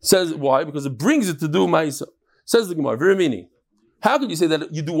 Says why? Because it brings it to do ma'isa. Says the Gemara. Viramini. How could you say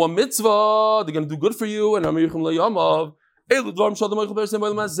that you do one mitzvah, they're going to do good for you, and Amirichem le'yamav? There's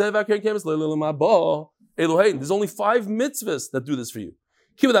only 5 mitzvahs that do this for you.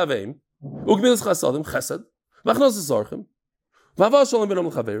 Kibud aveim, ugmilas chasadim, chesed, v'achnos esarchem, v'avah shalom b'nam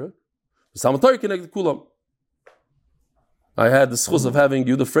l'chavera, v'salmat Torah keneged kulam. I had the schus of having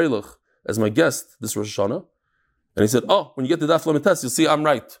Yehuda Freilich as my guest this Rosh Hashanah, and he said, when you get to Daf Lamed Tes, you'll see I'm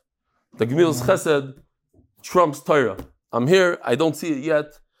right. The Gemilas Chesed trumps Torah. I'm here, I don't see it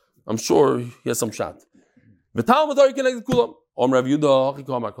yet. I'm sure he has some shot. V'talmud Torah keneged kulam. Om Rav Yehuda,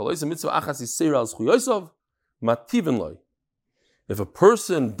 Chikam HaKol, mitzvah achas yisera al zchuyosav, mativin loy. If a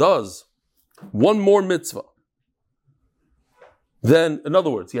person does one more mitzvah, then, in other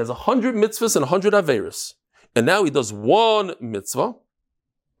words, he has 100 mitzvahs and 100 averis, and now he does one mitzvah,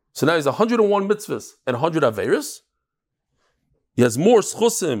 so now he's 101 mitzvahs and 100 averis. He has more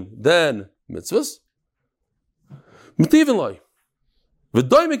schusim than mitzvahs. Mativin loy.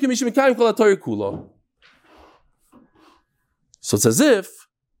 V'doime k'mishim mekayim kol haTorah kula. So it's as if,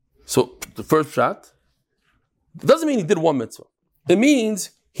 the first shot, it doesn't mean he did one mitzvah. It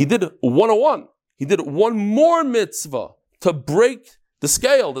means he did 101. He did one more mitzvah to break the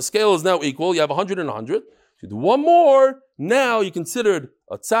scale. The scale is now equal. You have 100 and 100. You do one more, now you're considered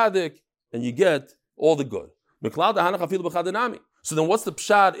a tzaddik, and you get all the good. So then what's the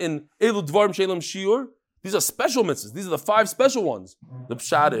pshat in Elu Dvarim Shelem Shiur? These are special mitzvahs. These are the 5 special ones. The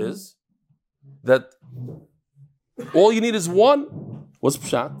pshat is that all you need is one. What's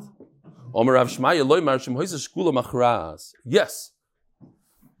pshat? Yes.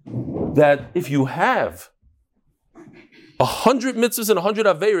 That if you have 100 mitzvahs and 100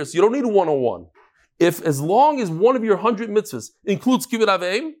 averis, you don't need 101. If as long as one of your 100 mitzvahs includes kibbud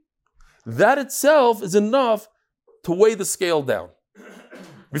aveim, that itself is enough to weigh the scale down.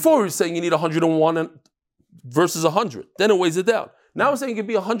 Before we were saying you need 101 versus 100. Then it weighs it down. Now we're saying it could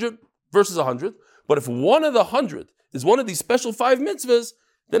be 100 versus 100. But if one of the 100 is one of these special 5 mitzvahs,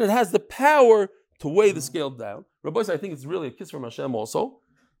 then it has the power to weigh the scale down. Rabbi, I think it's really a kiss from Hashem also,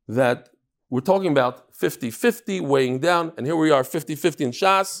 that we're talking about 50-50 weighing down, and here we are 50-50 in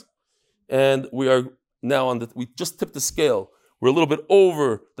Shas, and we are now we just tipped the scale. We're a little bit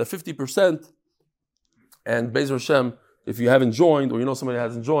over the 50%, and Be'ez Hashem, if you haven't joined, or you know somebody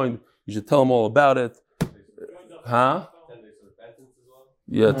hasn't joined, you should tell them all about it. 10 days of repentance as well?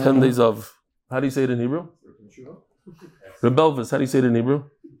 Yeah, 10 days of, how do you say it in Hebrew? Rebelvis, how do you say it in Hebrew?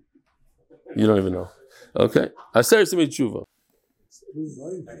 You don't even know. Okay. Aser Simei Tshuva.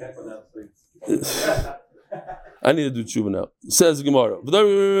 I need to do Tshuva now. Says Gemara.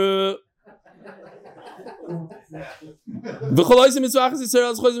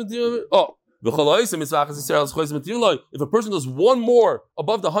 If a person does one more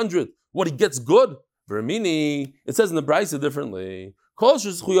above the 100, what he gets good? It says in the Brisa differently. If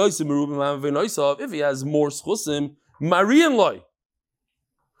he has more schusim, marian loy.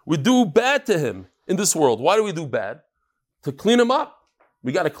 We do bad to him in this world. Why do we do bad? To clean him up.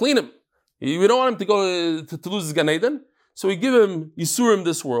 We got to clean him. We don't want him to go to lose his Gan Eden. So we give him Yisurim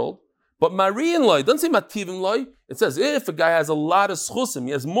this world. But marian loy, doesn't say mativim loy. It says if a guy has a lot of schusim,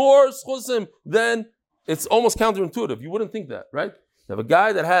 he has more schusim, then it's almost counterintuitive. You wouldn't think that, right? You have a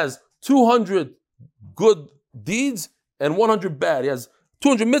guy that has 200 good deeds and 100 bad. He has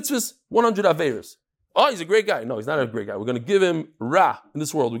 200 mitzvahs, 100 averos. Oh, he's a great guy. No, he's not a great guy. We're going to give him ra in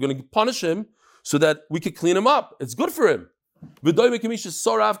this world. We're going to punish him so that we could clean him up. It's good for him. It's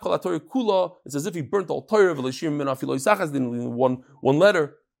as if he burnt all Torah, didn't leave one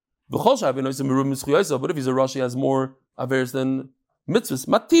letter. But if he's a Rashi, he has more averes than mitzvahs.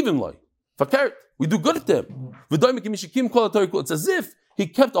 We do good at them. It's as if he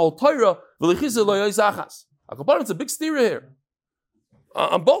kept all Torah. It's a big steer here.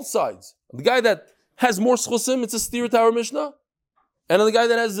 On both sides. The guy that has more schusim, it's a steer to our Mishnah. And the guy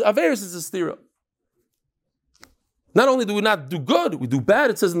that has averes, it's a steer. Not only do we not do good, we do bad,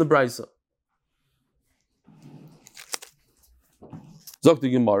 it says in the Brisa. Zok the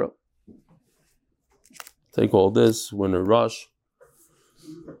Gemara. Take all this, we're in a rush.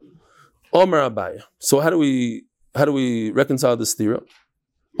 Omer Abaye. So how do we reconcile this stira?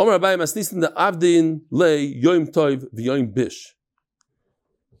 Omer Abaye masnisin the avdin lei yoim toiv v'yoim bish.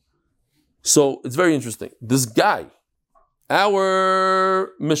 So it's very interesting. This guy,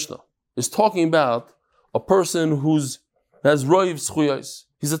 our Mishnah, is talking about a person has roiv schuyos.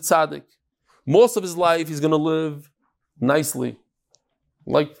 He's a tzaddik. Most of his life he's going to live nicely.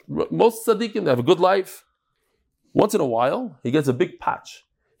 Like most tzaddikim, they have a good life. Once in a while, he gets a big patch.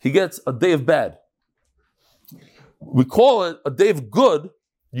 He gets a day of bad. We call it a day of good,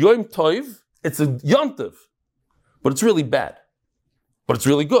 Yom Tov. It's a yontiv, but it's really bad. But it's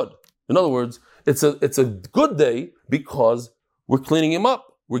really good. In other words, it's a good day because we're cleaning him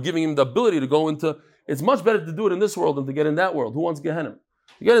up. We're giving him the ability to go into. It's much better to do it in this world than to get in that world. Who wants Gehenna?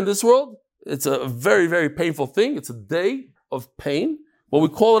 You get in this world, it's a very, very painful thing. It's a day of pain, but we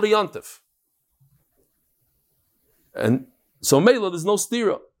call it a yontif. And so Mela, there's no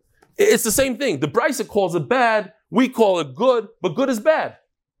stira. It's the same thing. The Brisa calls it bad, we call it good, but good is bad.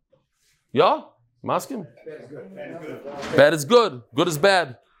 Yeah? Maskim? Bad is good. Good is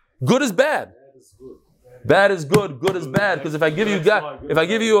bad. Good is bad. Bad is good. Good is bad. Because if I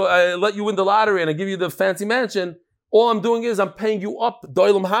let you win the lottery and I give you the fancy mansion, all I'm doing is I'm paying you up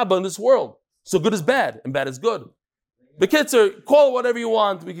doilam haba in this world. So good is bad and bad is good. The kids call it whatever you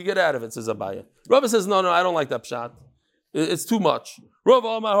want. We can get out of it, says Abaye. Rabbi says, no, I don't like that pshat. It's too much. Rabbi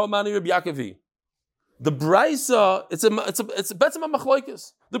Omar Homani Rabbi Yaakov. The Brisa, it's a betzim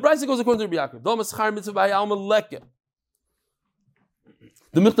machloikis. The Brisa goes according to Rabbi Yaakov.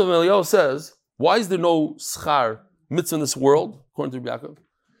 The Michtav Eliyahu says, why is there no schar mitzvah in this world, according to Rabbi Yaakov?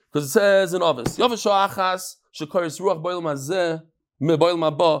 Because it says in Ovis, Yovesh Sha'achas Shekaris Ruach Boilam Hazeh Boilam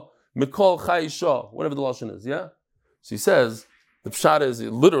Haba Mikol Chai Shah, whatever the lashon is, yeah. So he says the pshat is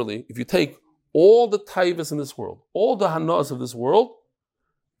literally if you take all the taivas in this world, all the hanas of this world,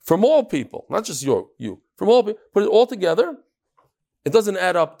 from all people, not just you, from all people, put it all together, it doesn't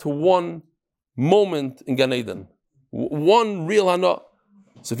add up to one moment in Gan Eden, one real hana.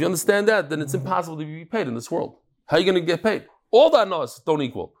 So if you understand that, then it's impossible to be paid in this world. How are you going to get paid? All the hanas don't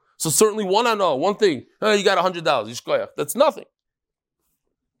equal. So certainly one hana, one thing, you got $100, yishkoyach, that's nothing.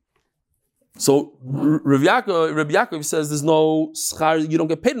 So Rabbi Yaakov says there's no schar, you don't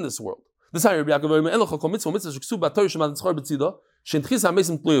get paid in this world. This is Rabbi Yaakov.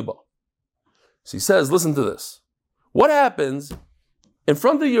 So he says, listen to this. What happens in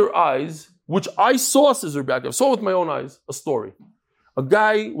front of your eyes, which I saw, says Rabbi Yaakov, saw with my own eyes, a story. A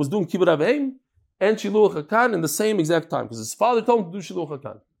guy was doing kibbut aveim and shiluach hakan in the same exact time because his father told him to do shiluach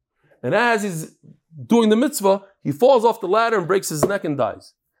hakan. And as he's doing the mitzvah, he falls off the ladder and breaks his neck and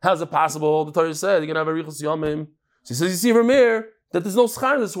dies. How's it possible? The Torah said you're gonna have arichas yamim. So he says, you see from here that there's no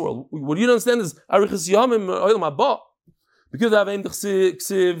schar in this world. What you don't understand is arichas yamim oilam haba. Because aveim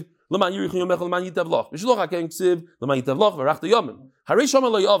ksiv leman yirich yomech leman yitavlach. V'shloch haken ksiv leman yitavlach v'rachta yamim. Harei shama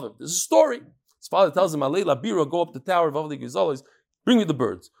lo yavim. There's a story. His father tells him, Alei labira, go up the tower of Avli Gizalis, bring me the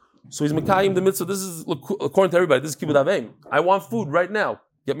birds. So he's mekayim the mitzvah. This is according to everybody. This is kibbut aveim. I want food right now.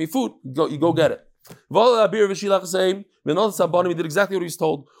 Get me food. You go get it. He did exactly what he was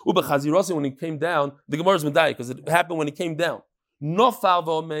told. When he came down, the Gemara is medayik because it happened when he came down. He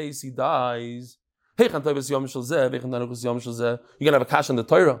dies. You're gonna have a kash on the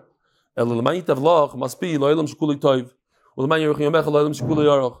Torah. Must be this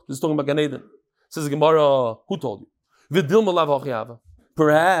is talking about Gan Eden. Says the Gemara, who told you?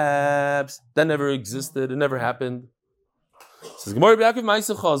 Perhaps that never existed. It never happened. Says Gemara, the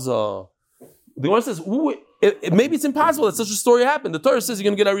Gemara says, maybe it's impossible that such a story happened. The Torah says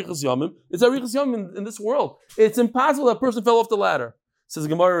you're going to get arichas yamim. It's arichas yamim in this world. It's impossible that person fell off the ladder. Says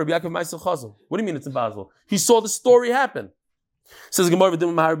Gemara, Rabbi Yaakov Ma'aseh Chazal. What do you mean it's impossible? He saw the story happen. Says Gemara, but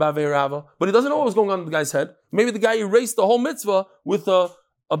he doesn't know what was going on in the guy's head. Maybe the guy erased the whole mitzvah with a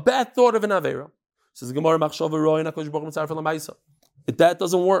bad thought of an avera. Says Gemara, that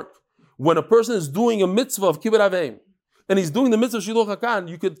doesn't work. when a person is doing a mitzvah of kibbud aveim, and he's doing the mitzvah of shiluch hakan,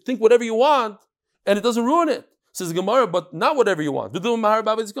 you could think whatever you want, and it doesn't ruin it. Says the Gemara, but not whatever you want.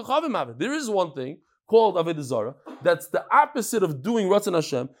 There is one thing called avodah zarah that's the opposite of doing ratzon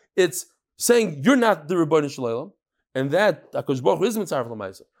Hashem. It's saying you're not the Rebbeinu Shalom, and that HaKadosh Baruch Hu is mitzvah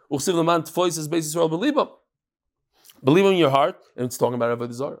l'maisa. Uchsiv l'man tfois is beis Yisrael believe in your heart, and it's talking about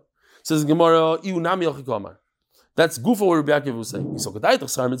avodah zarah. Says the Gemara, iu nami yochikamar. That's gufa what Rabbi Akiva was saying.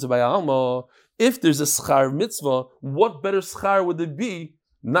 If there's a schar mitzvah, what better schar would it be?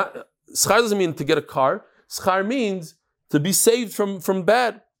 Not schar doesn't mean to get a car. Schar means to be saved from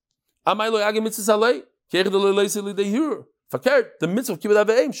bad. The mitzvah of kibbud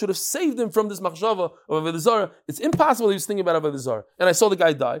aveim should have saved him from this machshava of avodah zarah. It's impossible he was thinking about avodah zarah. And I saw the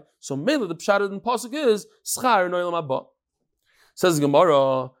guy die. So mainly the pshat in the pasuk is schar no'elam haba. Says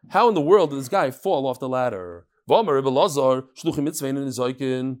Gemara, how in the world did this guy fall off the ladder? If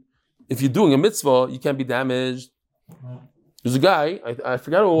you're doing a mitzvah, you can't be damaged. There's a guy, I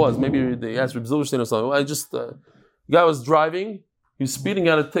forgot who it was, maybe they asked Reb Zilberstein or something. The guy was driving, he was speeding,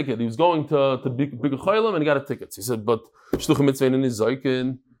 got a ticket. He was going to Big Cholim and he got a ticket. So he said, but Shluchim Mitzvah in his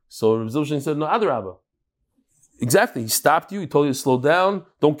Zoikin. So Reb Zilberstein said, no, Adarabba. Exactly, he stopped you, he told you to slow down,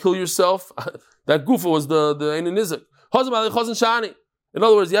 don't kill yourself. That gufa was the Ein Nizik. In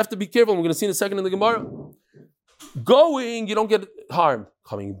other words, you have to be careful. We're going to see in a second in the Gemara. Going, you don't get harmed.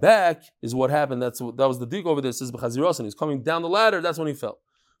 Coming back is what happened. That was the dig over there. It says B'chazirosan. He's coming down the ladder. That's when he fell.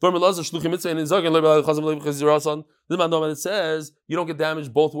 It says you don't get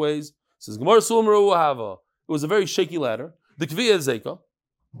damaged both ways. It says Gemara Sulam Hava. It was a very shaky ladder. The Kviya Zeka.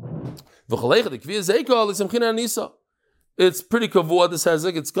 It's pretty kavua. This has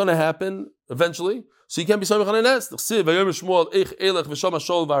like it's going to happen eventually. So you can't be samich on a nest.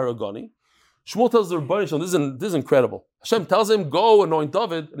 Shmuel tells the Rebbeinu, this is incredible. Hashem tells him, go anoint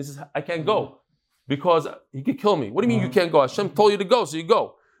David, and he says, I can't go because he could kill me. What do you mean you can't go? Hashem told you to go, so you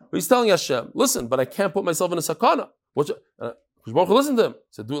go. But he's telling Hashem, listen, but I can't put myself in a sakana. Listen to him. He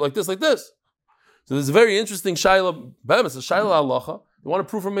said, do it like this, like this. So there's a very interesting shayla. It's a shayla halacha. You want to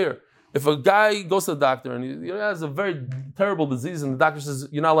prove from here. If a guy goes to the doctor and he has a very terrible disease, and the doctor says,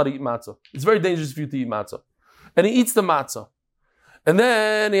 you're not allowed to eat matzah. It's very dangerous for you to eat matzah. And he eats the matzah. And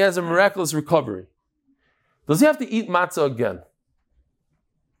then he has a miraculous recovery. Does he have to eat matzah again?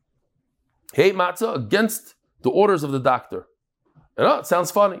 He ate matzah against the orders of the doctor. And it sounds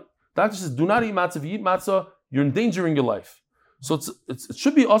funny. The doctor says, do not eat matzah. If you eat matzah, you're endangering your life. So it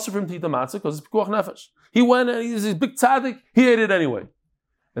should be also for him to eat the matzah because it's pikuach nefesh. He went and he's a big tzaddik. He ate it anyway.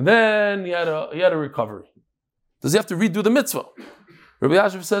 And then he had a recovery. Does he have to redo the mitzvah? Rabbi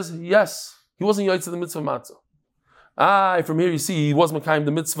Yashiv says, yes. He wasn't yaitz to the mitzvah matzah. From here you see he was makayim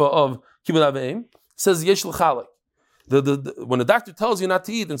the mitzvah of kibbud aveim. Says yesh l'chalek. When the doctor tells you not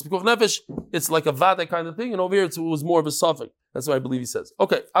to eat and speak of nefesh, it's like a vada kind of thing, and over here it was more of a suffix. That's what I believe he says.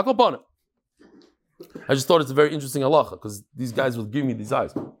 Okay, akopana. I just thought it's a very interesting halacha because these guys will give me these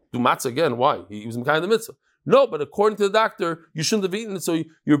eyes. Do matzah again? Why? He was makayim the mitzvah. No, but according to the doctor, you shouldn't have eaten it, so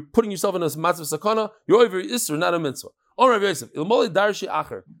you're putting yourself in a matzah sakana. You're over isser, not a mitzvah. All right, Yosef. Ilmoli darshi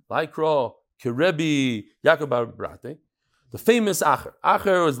acher laikro. Rebbe Yaakov bar Brate, the famous Acher.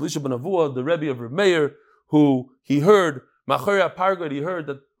 Acher was Lisha ben Avua, the Rebbe of Reb Meir, who he heard, Machorei Pargod, he heard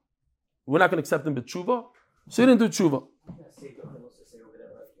that we're not going to accept him b'tshuva, so he didn't do tshuva.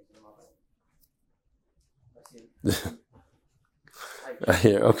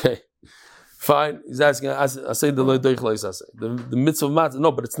 Okay. Fine. He's asking, I say the mitzvah of matzah.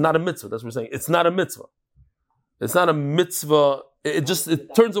 No, but it's not a mitzvah. That's what we're saying. It's not a mitzvah. It's not a mitzvah. It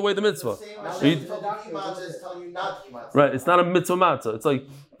turns away the mitzvah. Right, it's not a mitzvah matzah. It's like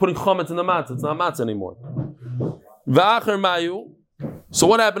putting chometz in the matzah. It's not matzah anymore. V'acher mayu. So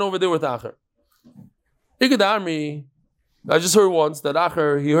what happened over there with Acher? I just heard once that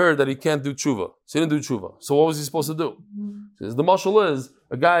Acher, he heard that he can't do tshuva. So he didn't do tshuva. So what was he supposed to do? The mashal is,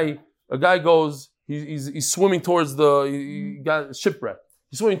 a guy goes, he's swimming towards he got shipwrecked.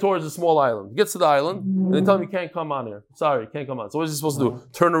 He's swimming towards a small island. He gets to the island, and they tell him he can't come on here. Sorry, he can't come on. So what is he supposed to do?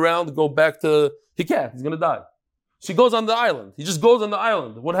 Turn around, go back to... He can't. He's going to die. So he goes on the island. He just goes on the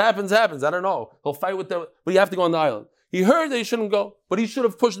island. What happens. I don't know. He'll fight with them, but you have to go on the island. He heard that he shouldn't go, but he should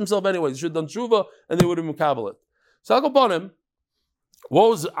have pushed himself anyway. He should have done tshuva, and they would have mukabel it. So I'll go upon him. What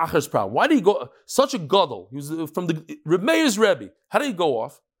was Acher's problem? Why did he go... Such a gadol. He was from the Reb Meir's Rebbe. How did he go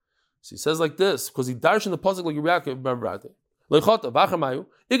off? So he says like this, because he darshed in the pasuk like Yaakov bar Brate.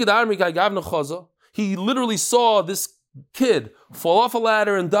 He literally saw this kid fall off a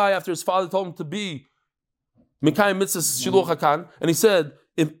ladder and die after his father told him to be Mikayim Mitzvah Shiluch HaKan. And he said,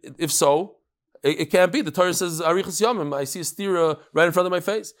 if so, it can't be. The Torah says Arichas Yomim. I see a stira right in front of my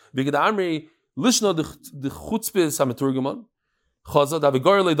face. Vigad Amri Lishna the chutzpis hamaturgamon chaza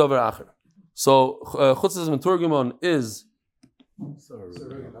davigor le davar acher. So chutzpis hamaturgamon is.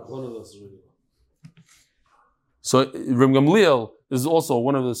 So Reb Gamliel is also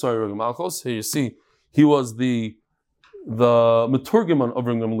one of the Reb Malchos. Here you see he was the maturgamon of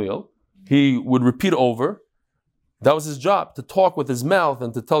Reb Gamliel. He would repeat over. That was his job, to talk with his mouth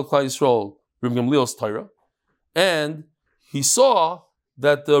and to tell Klal Yisrael Reb Gamliel's Torah. And he saw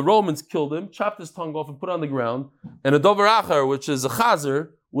that the Romans killed him, chopped his tongue off and put it on the ground, and a Dover Acher, which is a Chazer,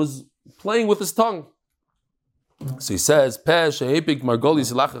 was playing with his tongue. So he says,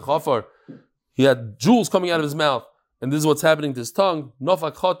 he had jewels coming out of his mouth, and this is what's happening to his tongue.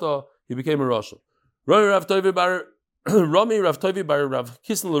 Nofak Chota, he became a Rasha. Rami Rav Tovi bar Rav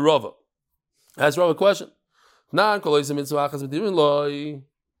Kisn L'Rova. Ask Rav a question. You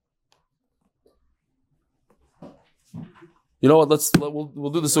know what?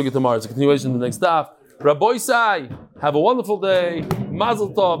 We'll do the sugya tomorrow. It's a continuation of the next daf. Rabbi Sai, have a wonderful day.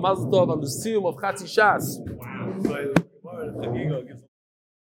 Mazel tov on the siyum of Chatzi Shas. Wow.